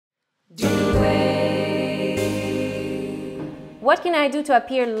What can I do to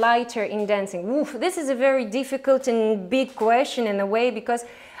appear lighter in dancing? Oof, this is a very difficult and big question in a way, because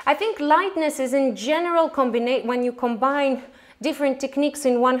I think lightness is in general when you combine different techniques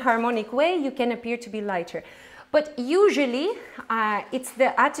in one harmonic way, you can appear to be lighter. But usually it's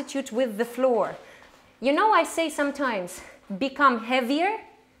the attitude with the floor. You know, I say sometimes, become heavier,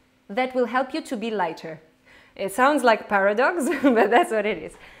 that will help you to be lighter. It sounds like a paradox, but that's what it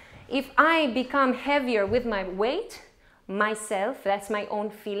is. If I become heavier with my weight, myself, that's my own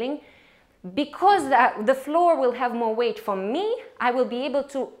feeling, because the floor will have more weight from me, I will be able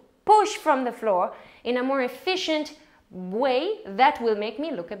to push from the floor in a more efficient way that will make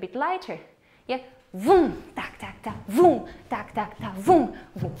me look a bit lighter. Yeah, vroom, tak, tak, tak, vroom, tak, tak, tak, vroom,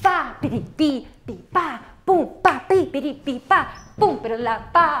 vroom, pa, pidi, pi, pi, pa, boom, pa, pi, pidi, pi, pa, boom, pidi, la,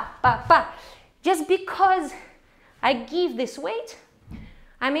 pa, pa, pa. Just because I give this weight,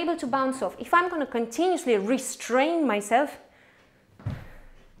 I'm able to bounce off. If I'm going to continuously restrain myself,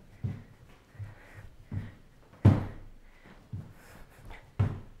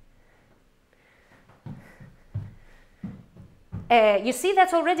 you see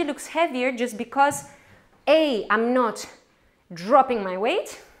that already looks heavier just because A, I'm not dropping my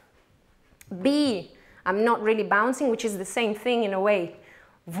weight, B, I'm not really bouncing, which is the same thing in a way.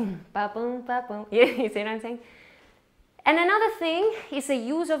 Boom, ba, boom, ba, boom. Yeah, you see what I'm saying? And another thing is the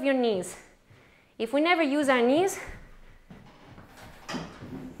use of your knees. If we never use our knees,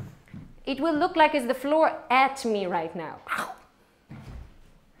 it will look like it's the floor at me right now.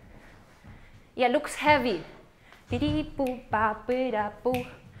 Yeah, it looks heavy. You see,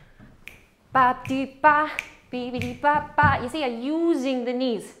 I'm using the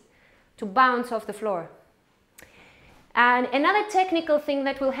knees to bounce off the floor. And another technical thing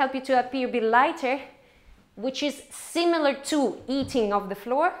that will help you to appear a bit lighter, which is similar to eating off the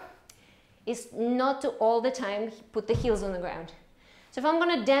floor, is not to all the time put the heels on the ground. So if I'm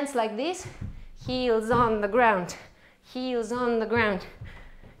going to dance like this, heels on the ground, heels on the ground,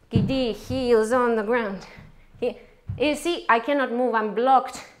 heels on the ground. You see, I cannot move, I'm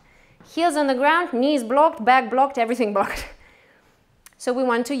blocked. Heels on the ground, knees blocked, back blocked, everything blocked. So we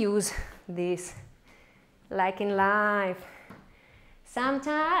want to use this, like in life.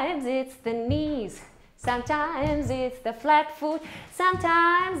 Sometimes it's the knees, sometimes it's the flat foot,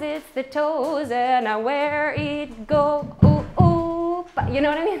 sometimes it's the toes, and where it go, ooh, ooh, you know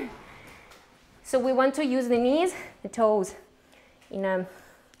what I mean? So we want to use the knees, the toes, in a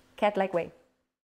cat-like way.